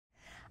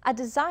A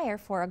desire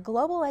for a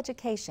global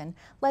education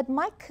led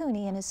Mike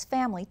Cooney and his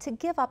family to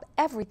give up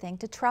everything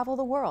to travel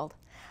the world.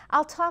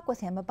 I'll talk with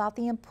him about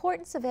the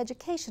importance of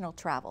educational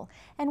travel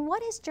and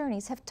what his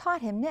journeys have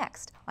taught him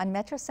next on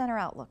Metro Center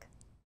Outlook.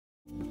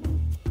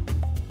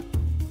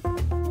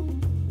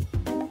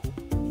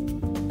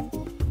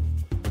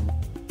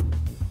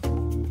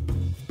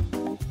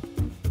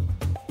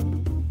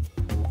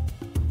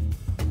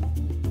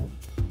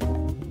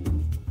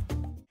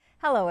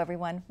 Hello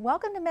everyone,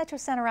 welcome to Metro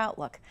Center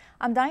Outlook.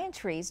 I'm Diane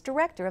Trees,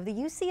 Director of the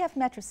UCF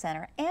Metro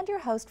Center and your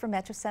host for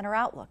Metro Center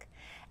Outlook.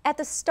 At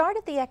the start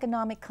of the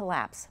economic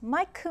collapse,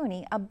 Mike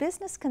Cooney, a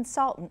business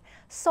consultant,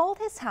 sold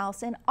his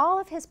house and all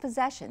of his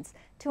possessions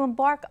to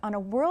embark on a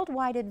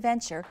worldwide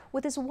adventure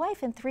with his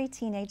wife and 3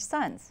 teenage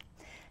sons.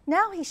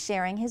 Now he's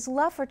sharing his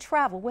love for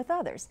travel with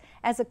others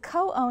as a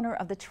co-owner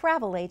of the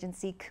travel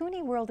agency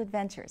Cooney World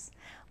Adventures.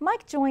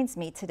 Mike joins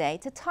me today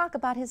to talk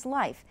about his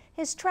life,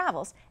 his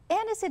travels,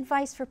 and his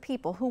advice for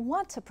people who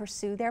want to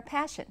pursue their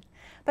passion.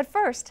 But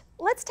first,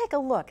 let's take a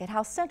look at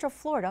how Central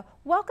Florida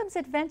welcomes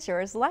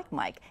adventurers like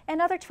Mike and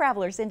other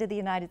travelers into the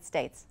United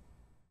States.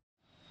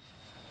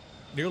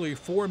 Nearly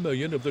 4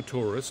 million of the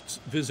tourists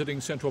visiting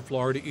Central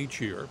Florida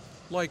each year,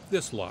 like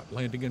this lot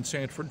landing in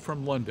Sanford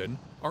from London,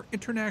 are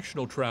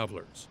international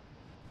travelers.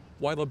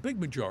 While a big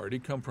majority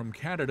come from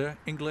Canada,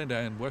 England,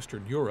 and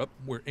Western Europe,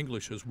 where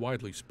English is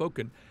widely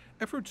spoken,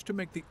 efforts to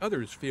make the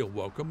others feel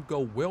welcome go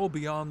well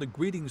beyond the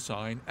greeting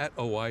sign at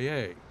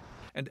OIA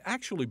and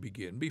actually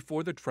begin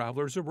before the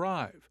travelers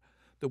arrive.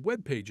 The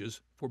web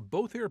pages for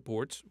both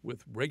airports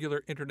with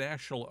regular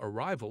international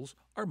arrivals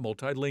are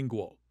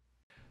multilingual.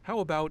 How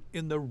about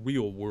in the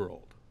real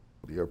world?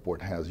 The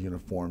airport has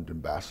uniformed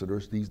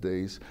ambassadors these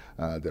days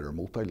that are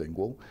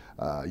multilingual.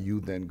 You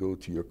then go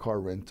to your car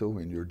rental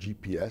and your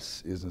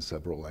GPS is in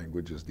several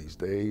languages these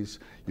days.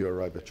 You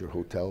arrive at your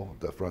hotel,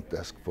 the front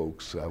desk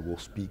folks will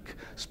speak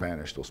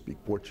Spanish, they'll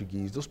speak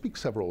Portuguese, they'll speak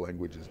several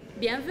languages.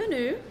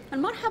 Bienvenue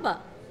and marhaba.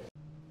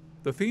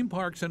 The theme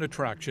parks and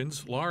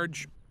attractions,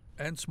 large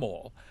and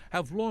small,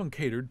 have long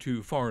catered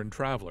to foreign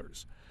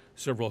travelers.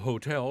 Several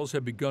hotels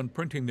have begun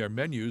printing their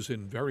menus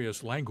in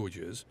various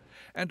languages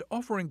and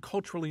offering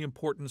culturally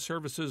important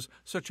services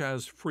such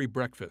as free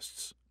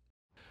breakfasts.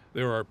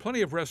 There are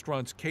plenty of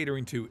restaurants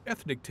catering to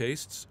ethnic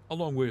tastes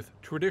along with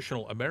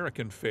traditional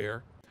American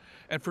fare,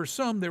 and for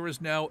some there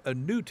is now a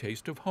new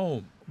taste of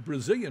home.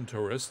 Brazilian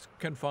tourists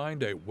can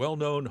find a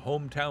well-known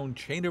hometown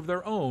chain of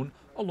their own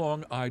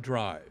along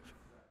I-Drive.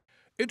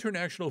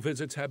 International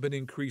visits have been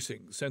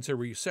increasing since a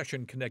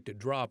recession-connected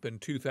drop in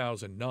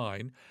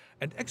 2009,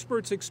 and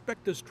experts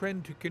expect this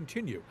trend to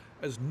continue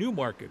as new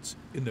markets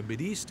in the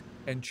Mideast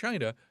and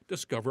China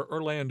discover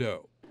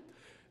Orlando.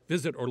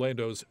 Visit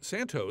Orlando's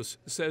Santos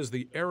says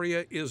the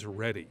area is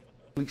ready.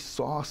 We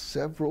saw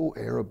several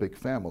Arabic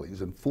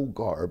families in full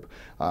garb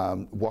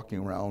walking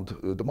around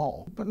the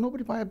mall, but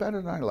nobody by a bat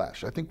an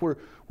eyelash. I think we're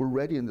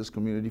ready in this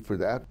community for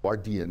that. Our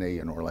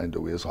DNA in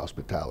Orlando is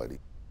hospitality.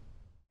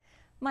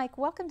 Mike,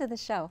 welcome to the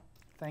show.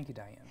 Thank you,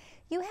 Diane.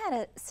 You had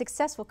a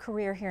successful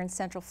career here in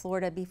Central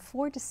Florida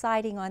before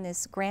deciding on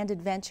this grand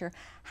adventure.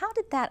 How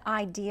did that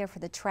idea for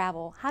the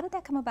travel, how did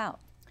that come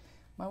about?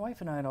 My wife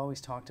and I had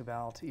always talked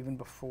about, even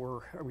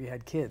before we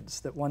had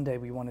kids, that one day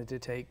we wanted to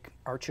take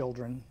our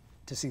children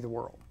to see the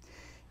world.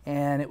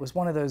 And it was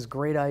one of those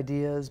great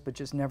ideas, but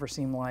just never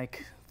seemed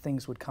like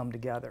things would come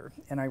together.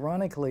 And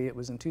ironically, it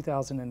was in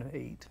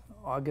 2008,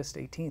 August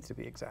 18th to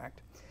be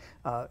exact,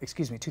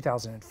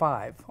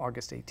 2005,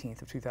 August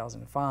 18th of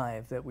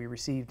 2005, that we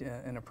received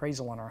an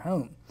appraisal on our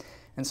home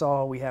and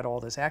saw we had all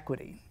this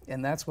equity.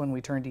 And that's when we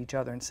turned to each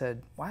other and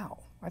said, wow,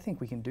 I think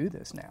we can do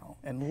this now.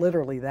 And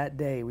literally that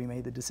day we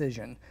made the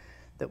decision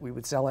that we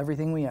would sell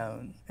everything we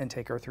own and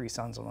take our 3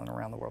 sons on an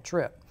around the world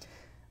trip.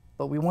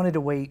 But we wanted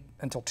to wait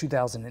until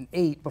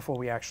 2008 before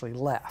we actually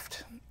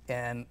left.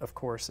 And of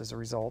course, as a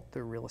result,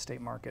 the real estate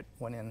market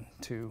went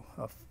into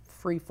a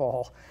free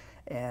fall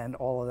and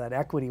all of that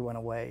equity went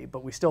away,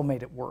 but we still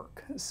made it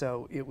work.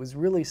 So it was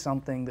really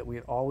something that we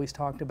had always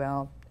talked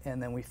about,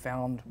 and then we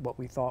found what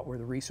we thought were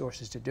the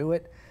resources to do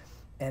it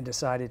and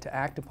decided to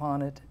act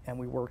upon it, and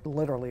we worked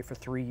literally for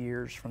 3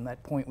 years from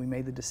that point we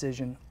made the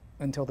decision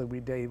until the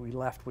day we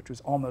left, which was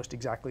almost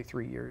exactly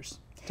 3 years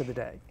to the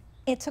day.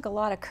 It took a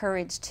lot of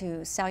courage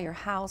to sell your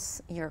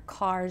house, your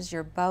cars,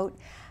 your boat.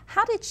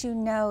 How did you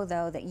know,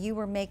 though, that you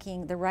were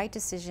making the right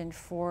decision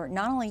for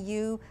not only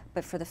you,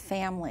 but for the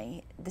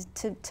family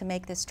to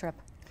make this trip?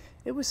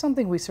 It was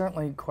something we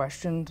certainly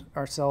questioned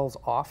ourselves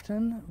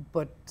often,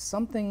 but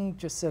something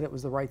just said it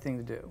was the right thing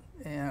to do.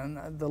 And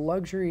the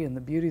luxury and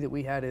the beauty that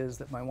we had is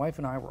that my wife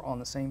and I were on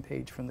the same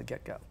page from the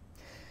get-go.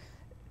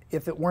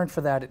 If it weren't for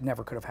that, it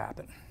never could have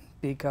happened.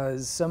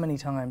 Because so many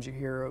times you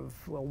hear of,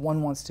 well,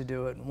 one wants to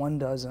do it and one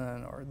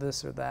doesn't, or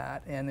this or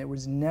that, and there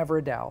was never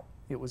a doubt.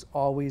 It was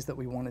always that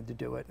we wanted to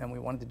do it, and we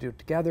wanted to do it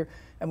together,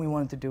 and we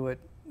wanted to do it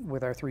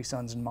with our 3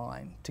 sons in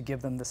mind, to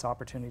give them this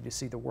opportunity to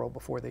see the world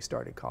before they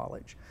started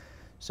college.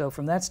 So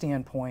from that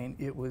standpoint,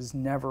 it was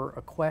never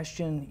a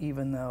question,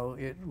 even though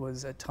it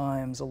was at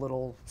times a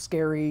little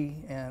scary,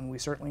 and we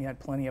certainly had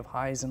plenty of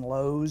highs and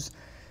lows,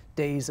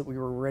 days that we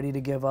were ready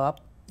to give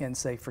up and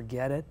say,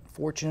 forget it.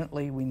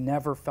 Fortunately, we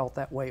never felt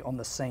that way on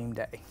the same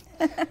day.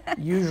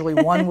 Usually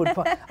one would,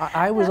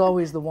 I was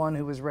always the one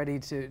who was ready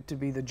to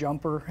be the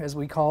jumper, as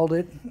we called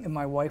it, and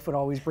my wife would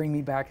always bring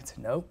me back and say,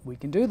 nope, we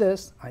can do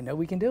this. I know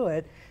we can do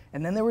it.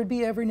 And then there would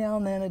be every now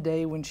and then a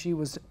day when she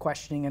was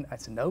questioning, and I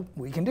said, nope,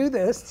 we can do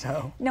this.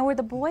 So. Now, were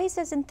the boys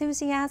as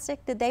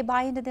enthusiastic? Did they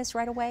buy into this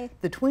right away?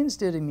 The twins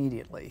did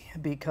immediately,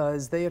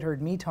 because they had heard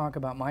me talk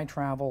about my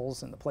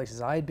travels and the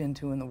places I had been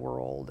to in the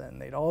world,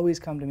 and they'd always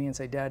come to me and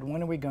say, Dad,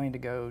 when are we going to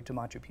go to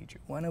Machu Picchu?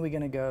 When are we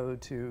going to go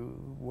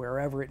to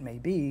wherever it may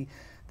be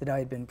that I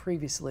had been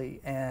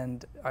previously?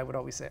 And I would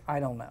always say,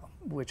 I don't know,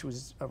 which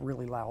was a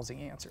really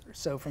lousy answer.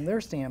 So from their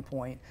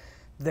standpoint,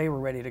 they were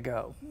ready to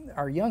go.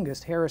 Our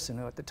youngest, Harrison,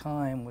 who at the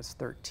time was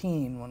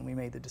 13 when we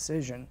made the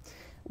decision,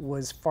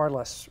 was far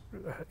less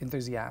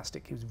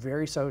enthusiastic. He was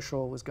very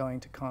social, was going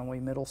to Conway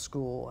Middle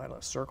School, had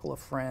a circle of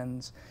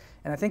friends.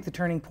 And I think the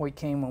turning point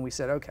came when we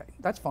said, okay,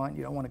 that's fine,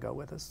 you don't want to go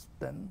with us,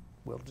 then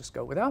we'll just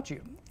go without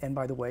you. And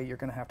by the way, you're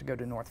going to have to go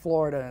to North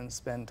Florida and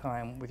spend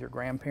time with your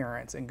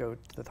grandparents and go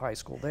to the high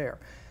school there.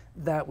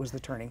 That was the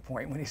turning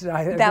point when he said,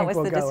 I think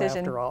we'll go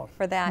after all.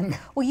 For that.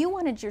 Well, you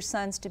wanted your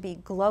sons to be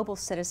global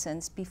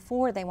citizens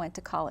before they went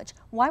to college.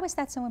 Why was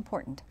that so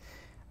important?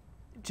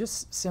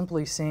 Just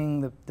simply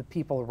seeing the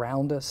people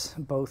around us,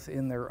 both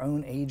in their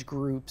own age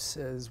groups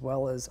as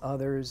well as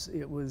others,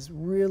 it was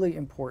really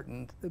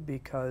important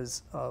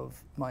because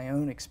of my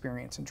own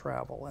experience in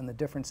travel and the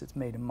difference it's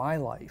made in my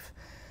life.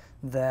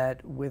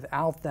 That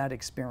without that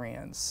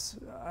experience,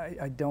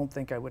 I don't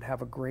think I would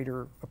have a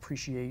greater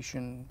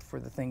appreciation for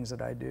the things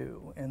that I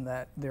do, and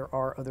that there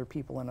are other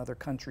people in other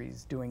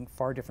countries doing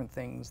far different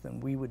things than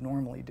we would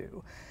normally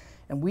do.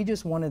 And we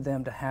just wanted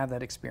them to have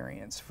that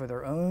experience for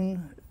their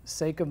own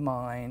sake of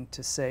mind,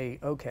 to say,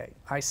 okay,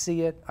 I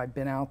see it, I've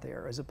been out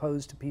there, as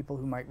opposed to people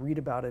who might read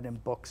about it in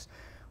books,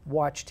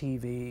 watch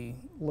TV,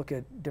 look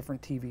at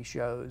different TV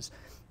shows.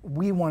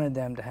 We wanted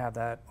them to have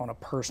that on a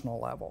personal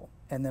level.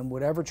 And then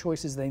whatever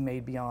choices they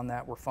made beyond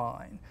that were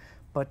fine.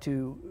 But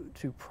to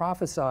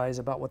prophesize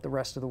about what the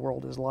rest of the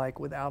world is like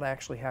without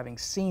actually having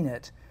seen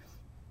it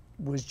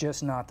was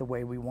just not the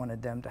way we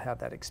wanted them to have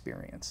that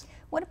experience.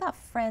 What about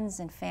friends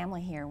and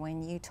family here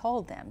when you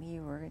told them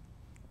you were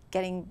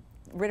getting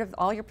rid of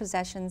all your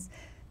possessions,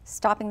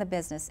 stopping the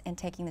business and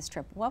taking this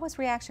trip? What was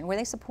reaction? Were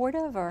they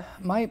supportive, or?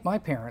 My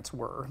parents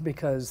were,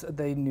 because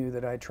they knew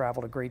that I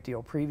traveled a great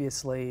deal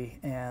previously,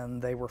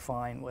 and they were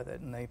fine with it,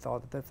 and they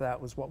thought that if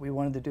that was what we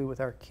wanted to do with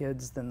our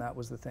kids, then that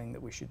was the thing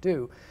that we should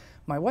do.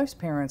 My wife's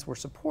parents were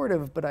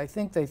supportive, but I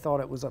think they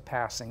thought it was a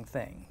passing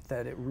thing,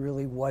 that it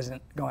really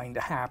wasn't going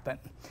to happen.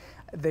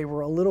 They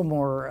were a little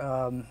more,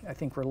 I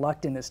think,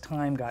 reluctant as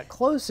time got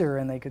closer,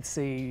 and they could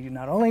see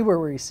not only were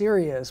we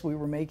serious, we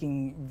were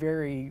making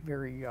very,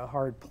 very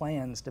hard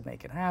plans to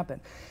make it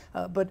happen.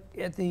 But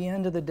at the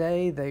end of the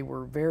day, they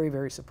were very,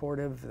 very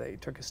supportive. They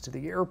took us to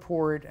the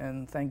airport,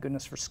 and thank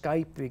goodness for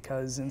Skype,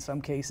 because in some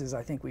cases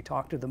I think we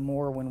talked to them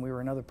more when we were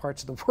in other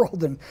parts of the world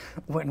than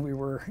when we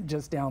were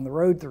just down the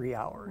road 3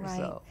 hours. Right.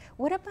 So.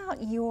 What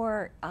about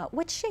your,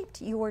 what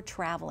shaped your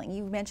traveling?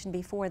 You mentioned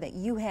before that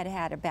you had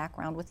had a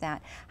background with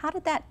that. How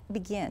did that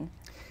begin?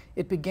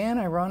 It began,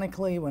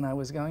 ironically, when I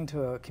was going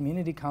to a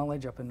community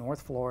college up in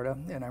North Florida,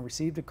 and I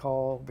received a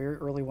call very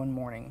early one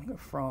morning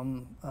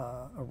from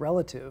a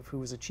relative who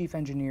was a chief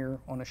engineer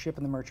on a ship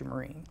in the Merchant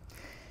Marine,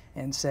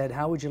 and said,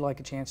 how would you like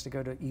a chance to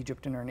go to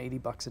Egypt and earn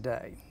 $80 a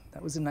day?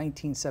 That was in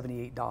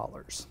 1978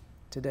 dollars.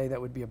 Today that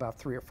would be about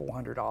 $300 or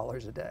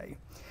 $400 a day.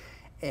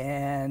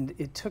 And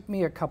it took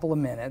me a couple of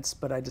minutes,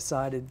 but I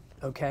decided,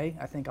 okay,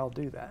 I think I'll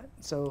do that.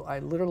 So I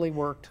literally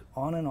worked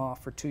on and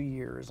off for 2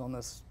 years on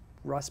this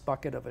rust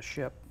bucket of a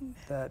ship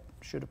that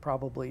should have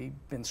probably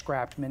been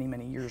scrapped many,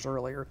 many years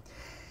earlier,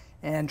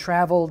 and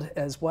traveled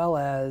as well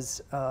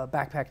as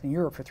backpacked in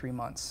Europe for 3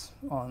 months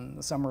on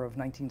the summer of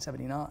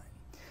 1979.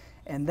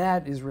 And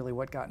that is really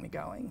what got me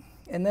going.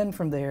 And then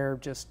from there,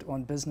 just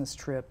on business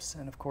trips,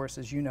 and of course,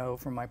 as you know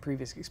from my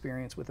previous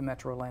experience with the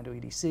Metro Orlando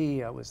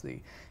EDC, I was the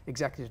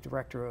executive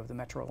director of the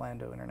Metro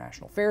Orlando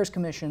International Affairs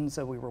Commission,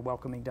 so we were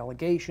welcoming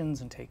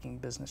delegations and taking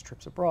business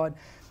trips abroad.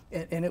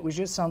 And it was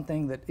just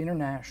something that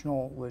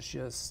international was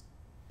just,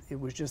 it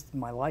was just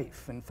my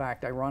life. In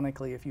fact,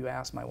 ironically, if you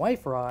asked my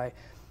wife or I,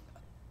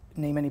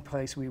 name any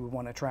place we would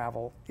want to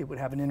travel, it would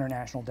have an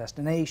international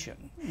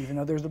destination. Even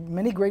though there's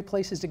many great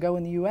places to go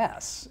in the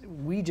U.S.,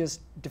 we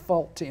just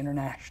default to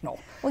international.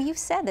 Well, you've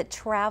said that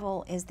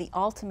travel is the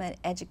ultimate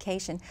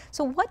education.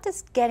 So what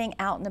does getting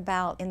out and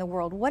about in the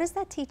world, what does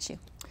that teach you?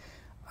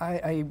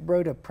 I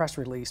wrote a press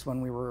release when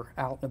we were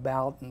out and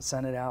about and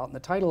sent it out, and the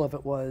title of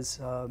it was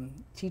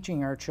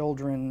Teaching Our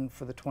Children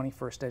for the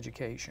 21st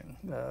Education,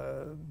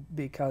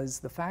 because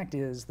the fact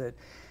is that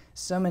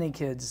So many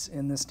kids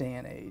in this day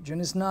and age, and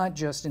it's not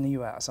just in the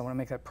U.S., I want to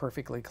make that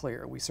perfectly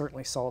clear. We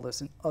certainly saw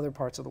this in other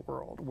parts of the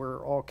world where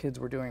all kids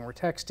were doing were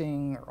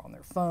texting or on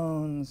their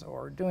phones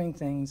or doing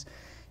things.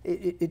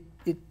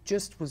 It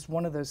just was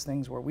one of those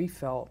things where we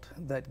felt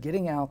that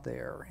getting out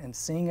there and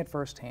seeing it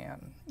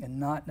firsthand and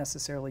not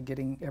necessarily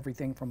getting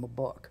everything from a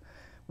book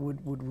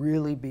would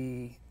really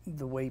be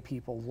the way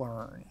people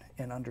learn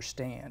and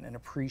understand and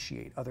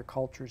appreciate other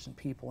cultures and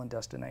people and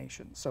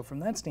destinations. So from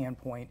that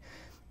standpoint,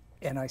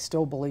 and I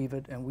still believe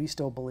it, and we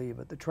still believe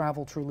it, that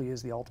travel truly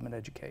is the ultimate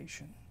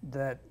education,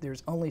 that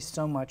there's only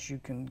so much you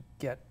can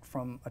get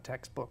from a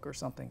textbook or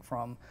something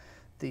from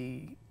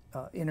the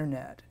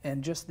internet,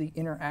 and just the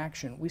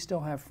interaction. We still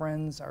have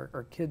friends,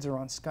 our kids are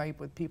on Skype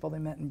with people they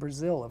met in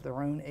Brazil of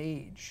their own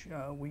age.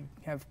 We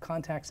have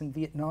contacts in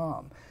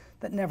Vietnam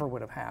that never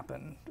would have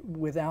happened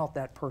without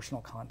that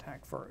personal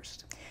contact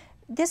first.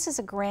 This is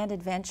a grand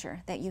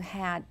adventure that you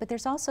had, but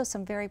there's also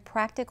some very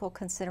practical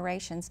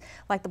considerations,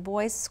 like the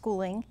boys'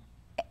 schooling.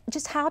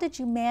 Just how did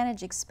you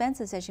manage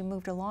expenses as you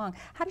moved along?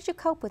 How did you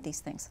cope with these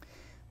things?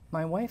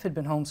 My wife had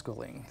been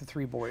homeschooling the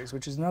 3 boys,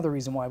 which is another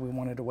reason why we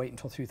wanted to wait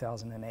until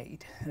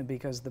 2008,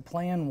 because the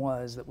plan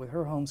was that with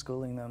her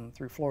homeschooling them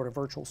through Florida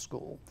Virtual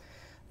School,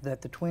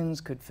 that the twins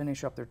could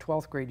finish up their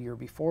 12th grade year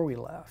before we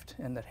left,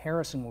 and that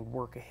Harrison would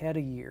work ahead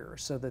a year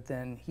so that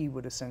then he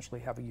would essentially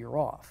have a year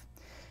off.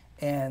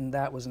 And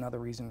that was another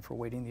reason for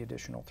waiting the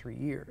additional 3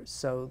 years.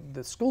 So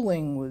the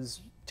schooling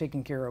was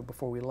taken care of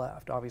before we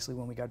left. Obviously,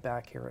 when we got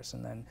back,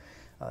 Harrison then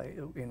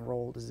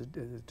enrolled as a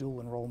dual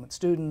enrollment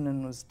student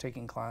and was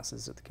taking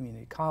classes at the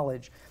community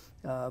college.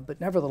 But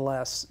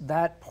nevertheless,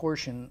 that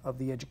portion of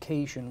the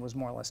education was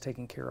more or less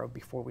taken care of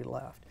before we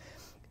left.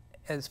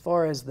 As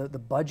far as the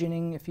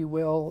budgeting, if you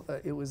will,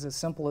 it was as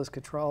simple as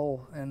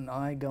Cottrell and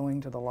I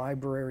going to the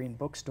library and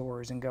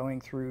bookstores and going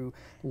through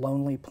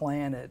Lonely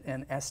Planet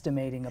and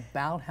estimating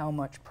about how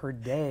much per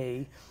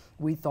day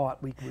we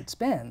thought we would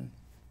spend.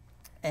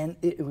 And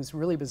it was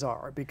really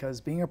bizarre because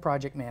being a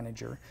project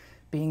manager,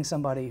 being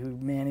somebody who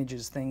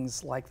manages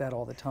things like that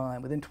all the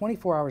time, within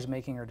 24 hours of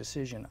making our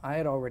decision, I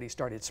had already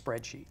started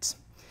spreadsheets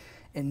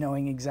and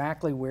knowing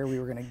exactly where we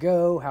were going to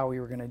go, how we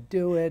were going to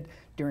do it.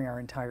 During our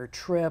entire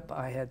trip,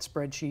 I had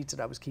spreadsheets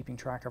that I was keeping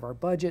track of our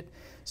budget.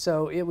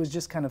 So it was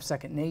just kind of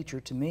second nature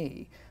to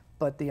me.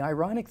 But the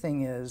ironic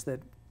thing is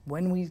that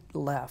when we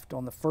left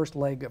on the first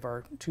leg of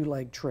our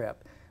 2-leg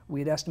trip,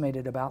 we had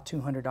estimated about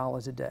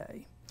 $200 a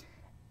day.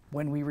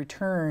 When we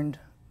returned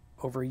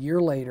over a year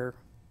later,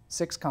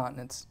 6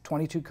 continents,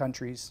 22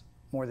 countries,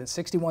 more than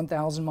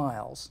 61,000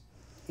 miles,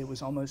 it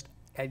was almost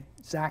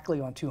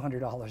exactly on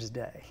 $200 a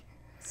day.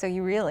 So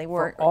you really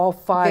were all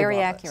 5 very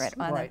of accurate us.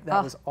 on Right, it.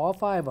 that was all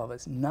 5 of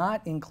us,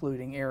 not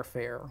including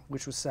airfare,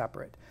 which was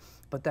separate.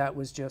 But that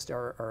was just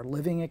our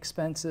living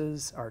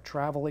expenses, our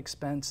travel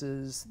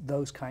expenses,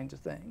 those kinds of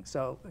things.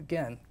 So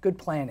again, good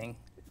planning.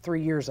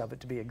 3 years of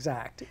it to be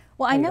exact.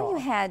 Well, I know you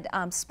had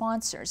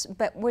sponsors,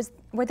 but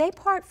were they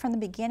part from the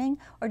beginning,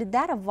 or did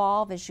that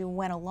evolve as you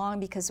went along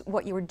because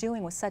what you were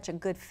doing was such a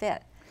good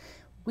fit?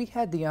 We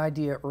had the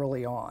idea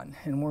early on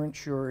and weren't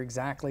sure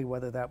exactly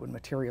whether that would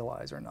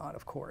materialize or not,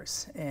 of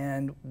course.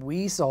 And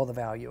we saw the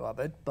value of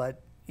it,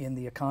 but in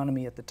the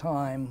economy at the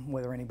time,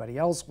 whether anybody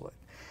else would.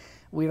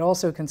 We'd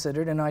also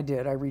considered, and I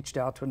did, I reached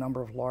out to a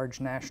number of large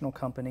national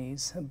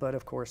companies, but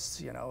of course,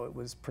 you know, it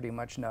was pretty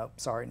much no,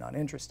 sorry, not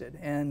interested.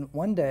 And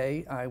one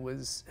day I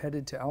was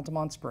headed to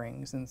Altamont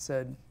Springs and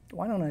said,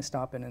 why don't I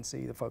stop in and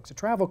see the folks at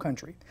Travel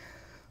Country?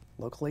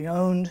 Locally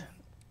owned,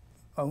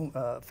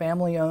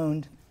 family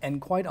owned,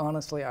 and quite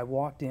honestly, I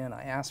walked in,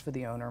 I asked for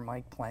the owner,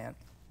 Mike Plant,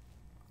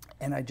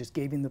 and I just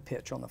gave him the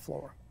pitch on the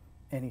floor.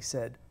 And he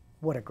said,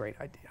 what a great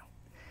idea.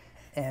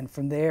 And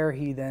from there,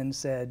 he then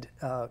said,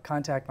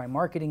 contact my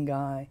marketing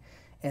guy,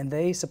 and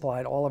they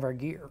supplied all of our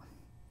gear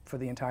for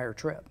the entire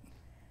trip,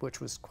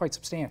 which was quite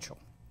substantial,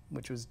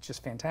 which was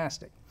just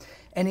fantastic.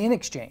 And in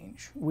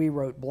exchange, we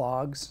wrote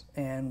blogs,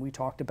 and we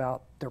talked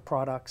about their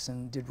products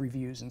and did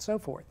reviews and so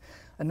forth.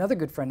 Another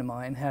good friend of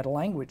mine had a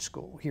language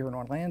school here in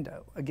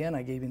Orlando. Again,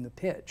 I gave him the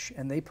pitch,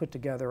 and they put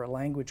together a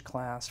language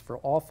class for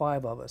all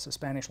 5 of us, a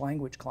Spanish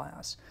language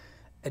class,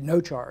 at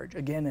no charge,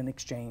 again in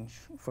exchange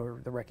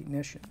for the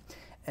recognition.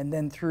 And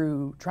then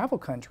through Travel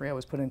Country, I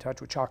was put in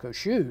touch with Chaco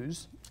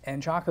Shoes,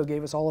 and Chaco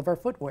gave us all of our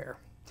footwear.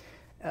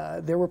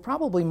 There were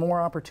probably more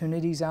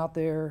opportunities out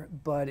there,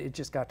 but it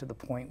just got to the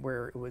point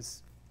where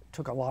it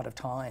took a lot of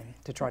time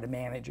to try to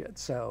manage it.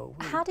 So,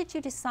 how did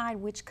you decide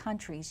which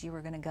countries you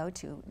were going to go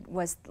to?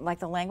 Was like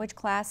the language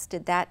class,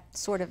 did that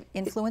sort of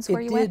influence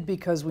where you went? It did,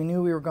 because we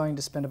knew we were going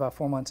to spend about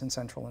 4 months in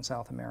Central and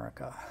South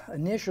America.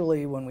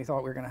 Initially, when we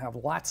thought we were going to have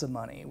lots of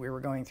money, we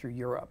were going through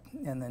Europe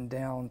and then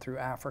down through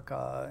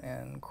Africa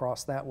and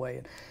cross that way,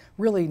 and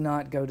really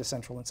not go to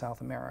Central and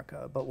South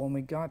America. But when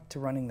we got to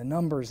running the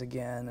numbers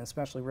again,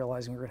 especially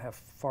realizing we were going to have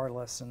far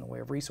less in the way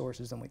of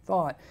resources than we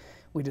thought,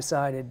 we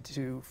decided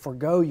to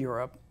forego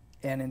Europe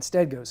and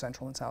instead go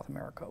Central and South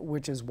America,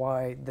 which is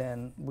why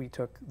then we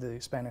took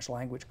the Spanish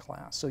language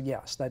class. So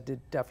yes, that did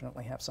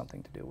definitely have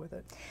something to do with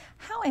it.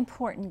 How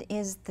important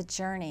is the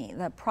journey,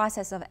 the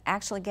process of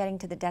actually getting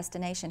to the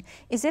destination?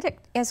 Is it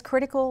as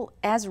critical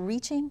as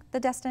reaching the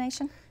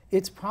destination?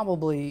 It's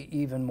probably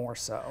even more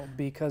so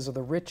because of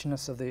the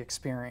richness of the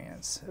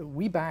experience.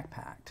 We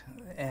backpacked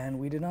and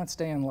we did not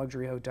stay in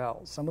luxury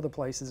hotels. Some of the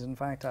places, in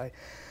fact,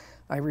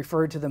 I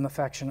refer to them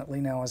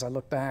affectionately now as I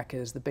look back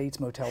as the Bates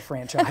Motel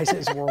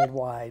franchises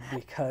worldwide,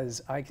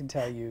 because I can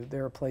tell you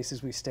there are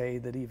places we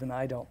stayed that even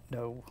I don't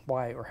know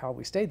why or how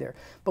we stayed there.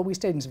 But we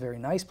stayed in some very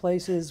nice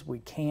places, we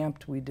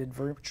camped, we did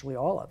virtually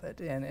all of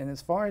it. And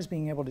as far as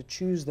being able to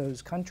choose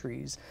those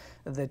countries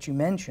that you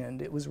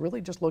mentioned, it was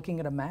really just looking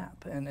at a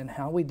map. And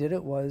how we did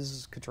it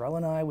was Cottrell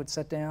and I would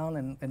sit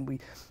down, and we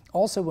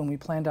also, when we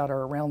planned out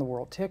our around the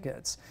world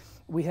tickets,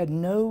 we had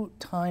no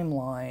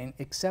timeline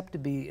except to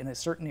be in a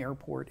certain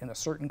airport in a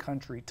certain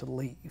country to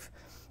leave.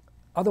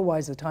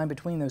 Otherwise, the time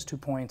between those 2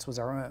 points was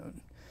our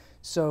own.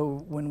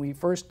 So when we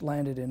first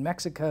landed in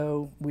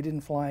Mexico, we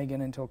didn't fly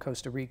again until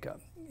Costa Rica.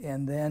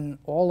 And then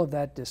all of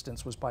that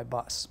distance was by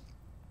bus.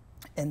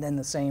 And then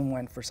the same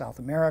went for South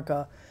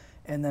America.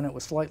 And then it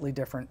was slightly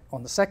different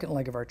on the second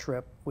leg of our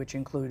trip, which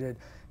included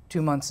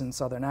 2 months in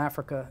Southern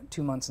Africa,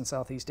 2 months in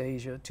Southeast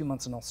Asia, 2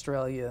 months in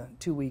Australia,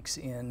 2 weeks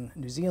in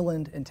New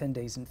Zealand, and 10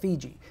 days in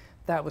Fiji.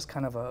 That was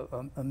kind of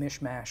a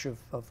mishmash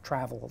of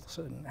travel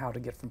and how to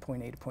get from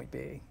point A to point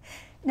B.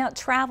 Now,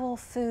 travel,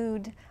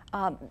 food,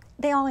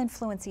 they all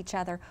influence each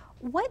other.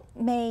 What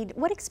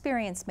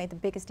experience made the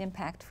biggest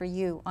impact for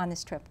you on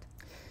this trip?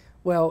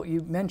 Well,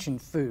 you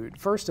mentioned food.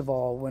 First of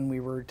all, when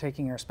we were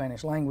taking our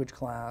Spanish language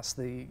class,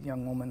 the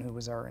young woman who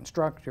was our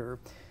instructor,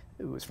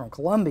 who was from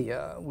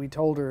Colombia, we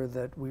told her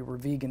that we were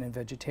vegan and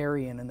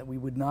vegetarian and that we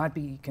would not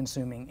be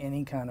consuming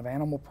any kind of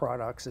animal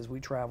products as we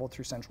traveled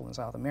through Central and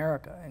South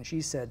America. And she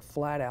said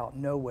flat out,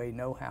 no way,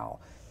 no how,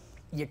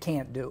 you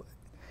can't do it.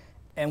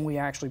 And we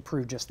actually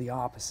proved just the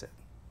opposite,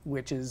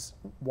 which is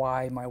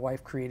why my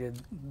wife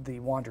created the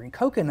Wandering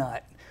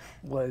Coconut,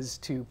 was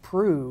to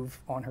prove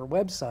on her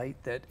website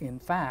that in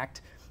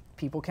fact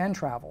people can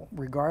travel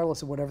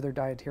regardless of whatever their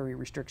dietary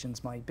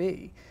restrictions might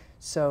be.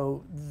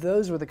 So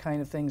those were the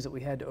kind of things that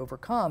we had to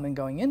overcome, and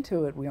going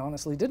into it we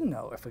honestly didn't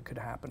know if it could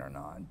happen or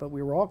not, but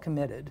we were all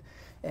committed,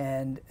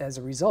 and as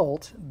a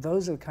result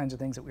those are the kinds of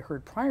things that we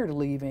heard prior to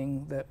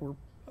leaving that were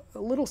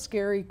a little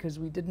scary because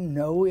we didn't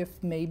know if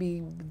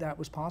maybe that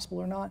was possible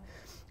or not.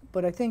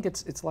 But I think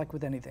it's like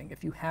with anything,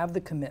 if you have the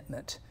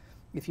commitment,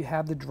 if you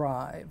have the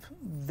drive,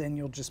 then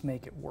you'll just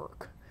make it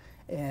work.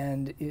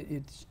 And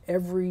it's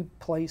every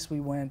place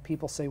we went,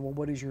 people say, well,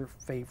 what is your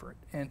favorite?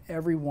 And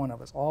every one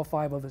of us, all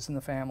 5 of us in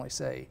the family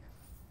say,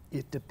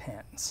 it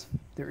depends.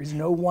 There is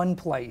no one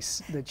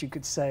place that you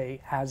could say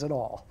has it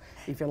all.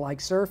 If you like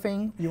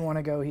surfing, you want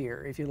to go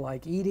here. If you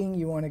like eating,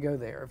 you want to go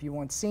there. If you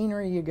want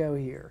scenery, you go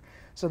here.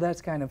 So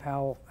that's kind of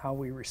how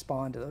we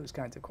respond to those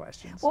kinds of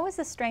questions. What was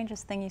the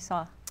strangest thing you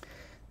saw?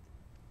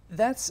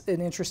 That's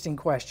an interesting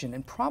question,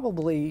 and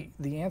probably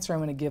the answer I'm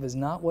going to give is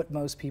not what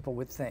most people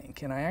would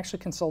think. And I actually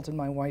consulted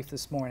my wife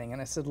this morning,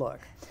 and I said, look,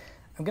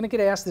 I'm going to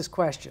get asked this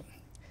question,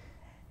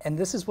 and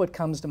this is what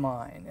comes to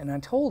mind. And I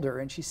told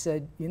her, and she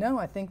said, you know,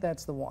 I think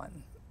that's the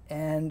one.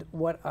 And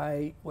what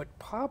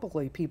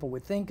probably people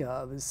would think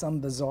of is some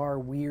bizarre,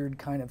 weird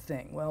kind of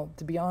thing. Well,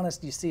 to be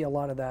honest, you see a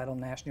lot of that on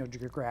National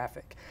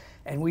Geographic,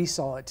 and we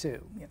saw it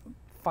too. You know,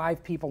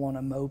 5 people on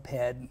a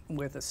moped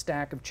with a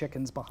stack of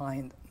chickens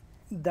behind them.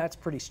 That's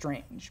pretty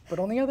strange. But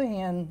on the other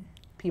hand,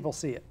 people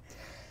see it.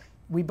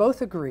 We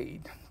both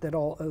agreed that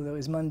although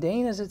as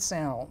mundane as it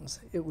sounds,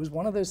 it was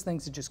one of those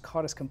things that just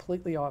caught us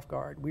completely off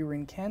guard. We were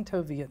in Can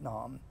Tho,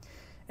 Vietnam,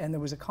 and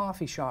there was a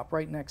coffee shop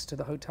right next to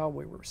the hotel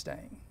we were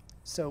staying.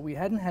 So we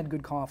hadn't had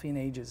good coffee in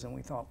ages, and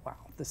we thought, wow,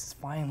 this is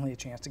finally a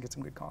chance to get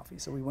some good coffee.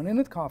 So we went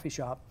into the coffee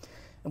shop,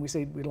 and we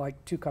said we'd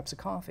like 2 cups of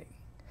coffee.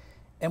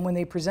 And when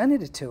they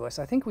presented it to us,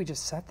 I think we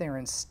just sat there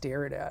and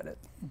stared at it.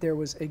 There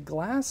was a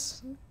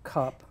glass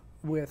cup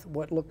with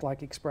what looked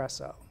like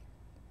espresso,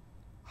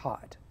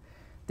 hot.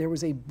 There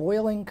was a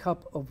boiling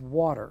cup of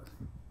water,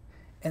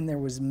 and there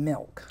was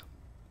milk.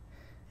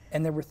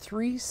 And there were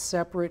 3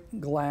 separate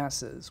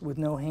glasses with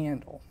no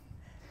handle.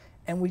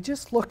 And we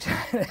just looked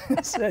at it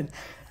and said,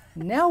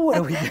 now what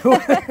do we do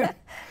with it?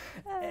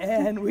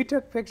 And we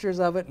took pictures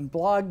of it and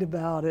blogged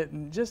about it,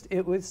 and just,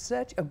 it was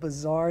such a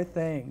bizarre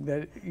thing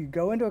that you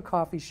go into a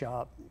coffee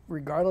shop,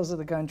 regardless of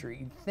the country,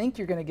 you think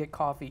you're going to get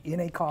coffee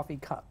in a coffee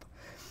cup.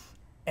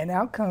 And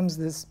out comes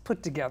this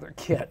put-together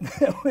kit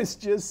that was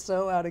just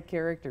so out of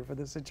character for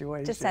the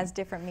situation. Just has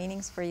different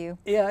meanings for you.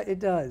 Yeah, it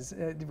does.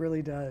 It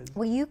really does.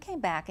 Well, you came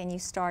back and you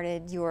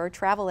started your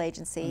travel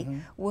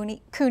agency,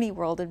 Cooney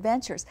World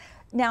Adventures.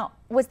 Now,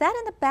 was that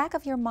in the back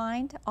of your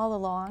mind all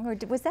along, or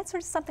was that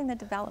sort of something that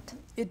developed?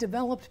 It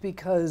developed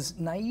because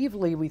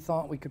naively we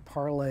thought we could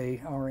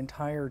parlay our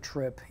entire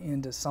trip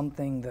into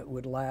something that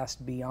would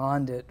last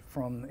beyond it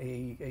from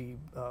a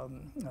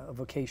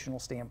vocational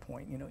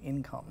standpoint, you know,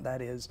 income.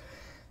 That is,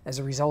 as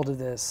a result of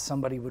this,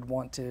 somebody would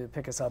want to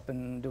pick us up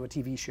and do a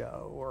TV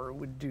show or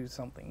would do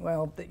something.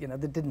 Well, you know,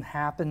 that didn't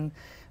happen.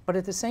 But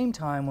at the same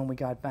time, when we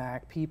got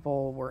back,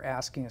 people were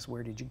asking us,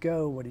 where did you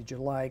go? What did you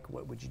like?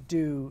 What would you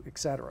do?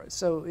 Etc.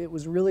 So it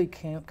was really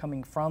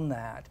coming from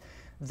that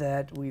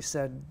we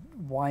said,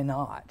 why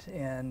not?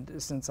 And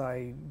since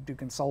I do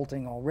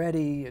consulting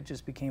already, it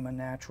just became a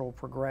natural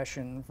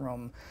progression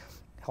from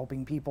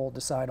helping people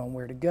decide on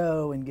where to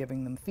go and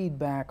giving them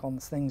feedback on the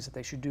things that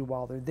they should do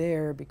while they're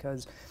there.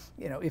 Because,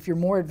 you know, if you're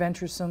more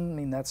adventuresome, I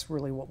mean, that's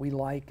really what we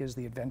like, is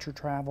the adventure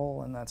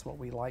travel, and that's what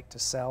we like to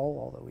sell,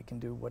 although we can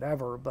do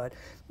whatever. But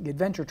the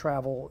adventure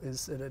travel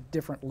is at a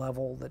different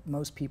level that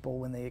most people,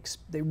 when they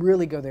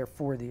really go there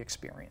for the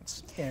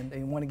experience, and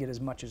they want to get as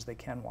much as they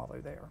can while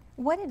they're there.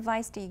 What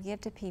advice do you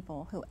give to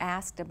people who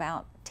asked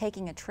about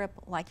taking a trip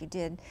like you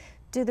did?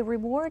 Do the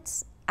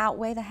rewards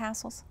outweigh the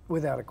hassles?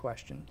 Without a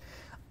question.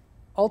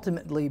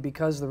 Ultimately,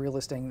 because the real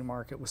estate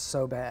market was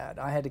so bad,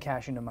 I had to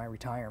cash into my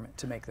retirement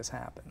to make this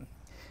happen.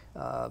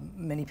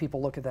 Many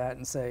people look at that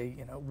and say,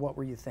 you know, what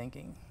were you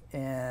thinking?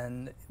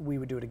 And we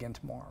would do it again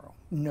tomorrow.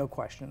 No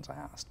questions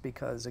asked,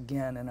 because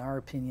again, in our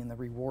opinion, the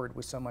reward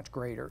was so much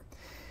greater.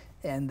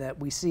 And that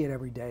we see it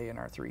every day in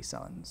our three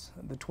sons.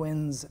 The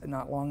twins,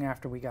 not long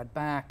after we got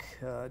back,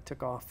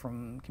 took off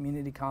from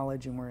community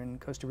college and were in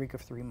Costa Rica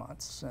for 3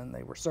 months. And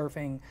they were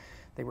surfing,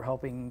 they were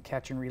helping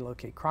catch and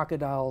relocate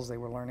crocodiles, they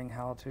were learning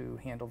how to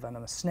handle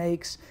venomous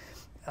snakes.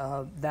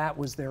 That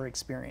was their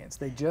experience.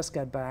 They just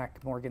got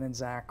back, Morgan and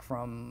Zach,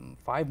 from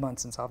 5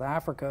 months in South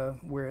Africa,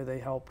 where they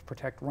helped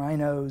protect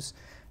rhinos,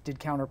 did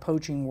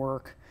counter-poaching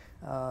work.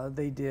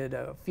 They did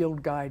a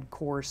field guide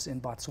course in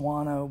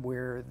Botswana,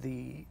 where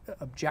the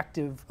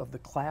objective of the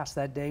class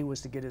that day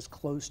was to get as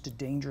close to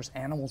dangerous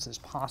animals as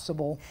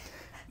possible.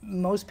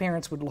 Most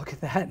parents would look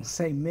at that and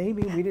say,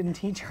 maybe we didn't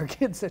teach our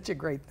kids such a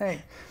great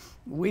thing.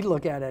 We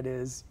look at it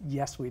as,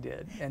 yes, we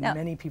did, and now,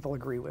 many people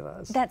agree with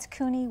us. That's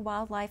Cooney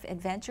Wildlife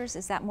Adventures.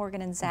 Is that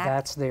Morgan and Zach?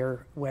 That's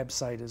their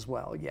website as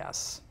well,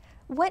 yes.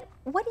 What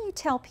do you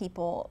tell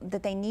people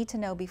that they need to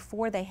know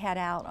before they head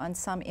out on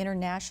some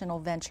international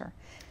venture?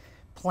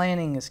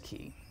 Planning is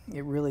key.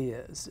 It really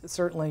is.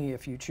 Certainly,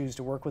 if you choose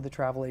to work with a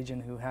travel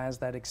agent who has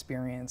that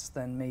experience,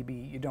 then maybe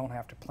you don't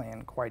have to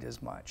plan quite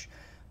as much.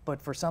 But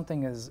for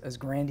something as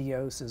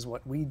grandiose as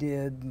what we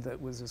did,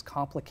 that was as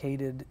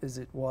complicated as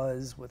it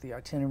was with the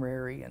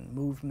itinerary and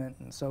movement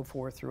and so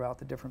forth throughout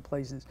the different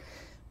places,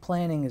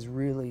 planning is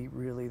really,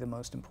 really the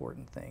most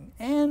important thing.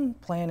 And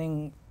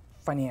planning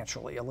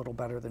financially a little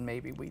better than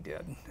maybe we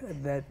did.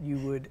 That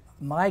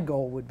my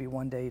goal would be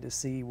one day to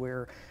see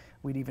where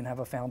we'd even have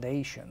a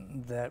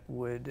foundation that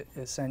would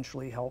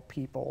essentially help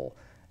people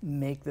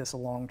make this a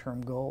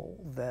long-term goal,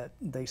 that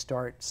they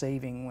start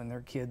saving when their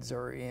kids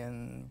are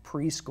in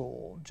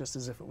preschool, just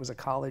as if it was a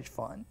college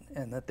fund,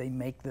 and that they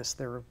make this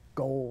their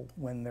goal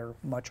when they're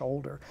much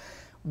older.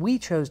 We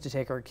chose to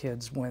take our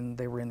kids when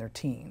they were in their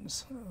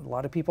teens. A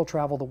lot of people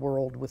travel the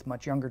world with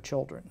much younger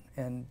children,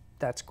 and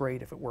that's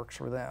great if it works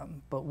for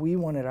them. But we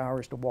wanted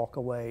ours to walk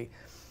away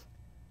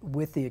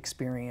with the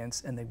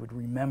experience, and they would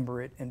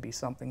remember it and be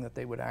something that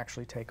they would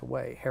actually take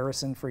away.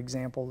 Harrison, for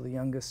example, the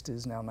youngest,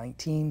 is now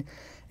 19,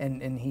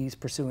 and he's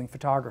pursuing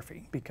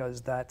photography because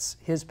that's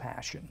his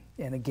passion.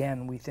 And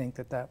again, we think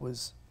that that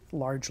was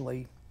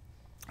largely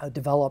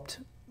developed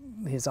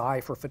his eye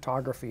for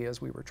photography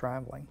as we were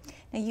traveling.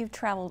 Now, you've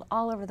traveled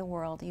all over the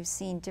world. You've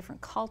seen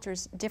different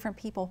cultures, different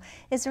people.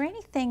 Is there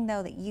anything,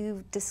 though, that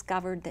you've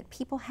discovered that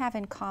people have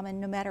in common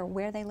no matter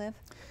where they live?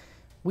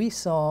 We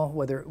saw,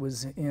 whether it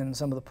was in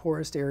some of the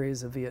poorest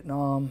areas of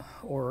Vietnam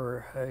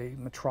or a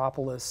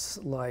metropolis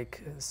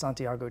like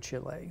Santiago,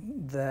 Chile,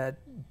 that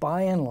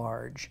by and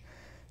large,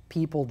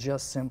 people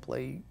just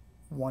simply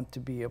want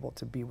to be able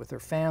to be with their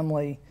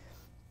family,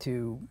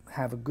 to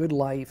have a good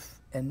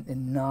life, and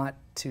not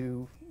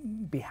to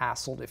be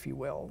hassled, if you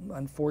will.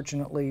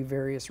 Unfortunately,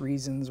 various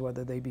reasons,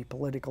 whether they be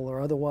political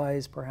or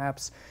otherwise,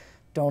 perhaps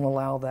don't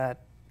allow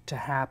that to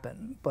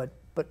happen.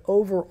 But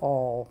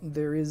overall,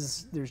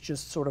 there's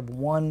just sort of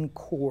one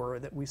core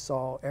that we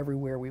saw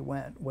everywhere we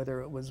went,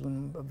 whether it was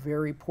in a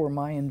very poor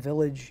Mayan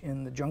village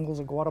in the jungles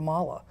of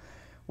Guatemala,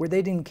 where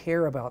they didn't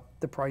care about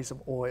the price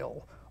of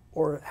oil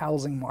or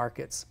housing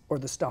markets or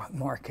the stock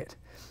market.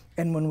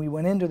 And when we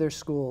went into their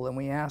school and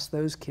we asked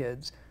those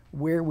kids,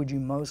 where would you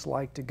most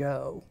like to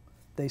go?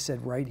 They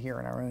said, right here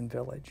in our own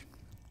village.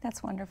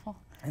 That's wonderful.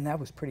 And that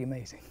was pretty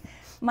amazing.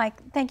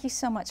 Mike, thank you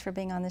so much for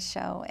being on this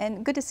show,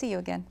 and good to see you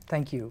again.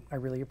 Thank you. I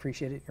really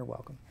appreciate it. You're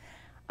welcome.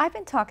 I've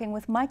been talking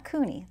with Mike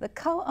Cooney, the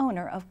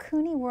co-owner of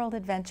Cooney World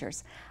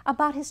Adventures,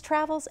 about his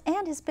travels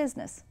and his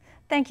business.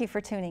 Thank you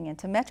for tuning in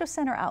to Metro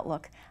Center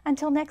Outlook.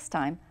 Until next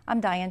time, I'm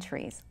Diane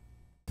Trees.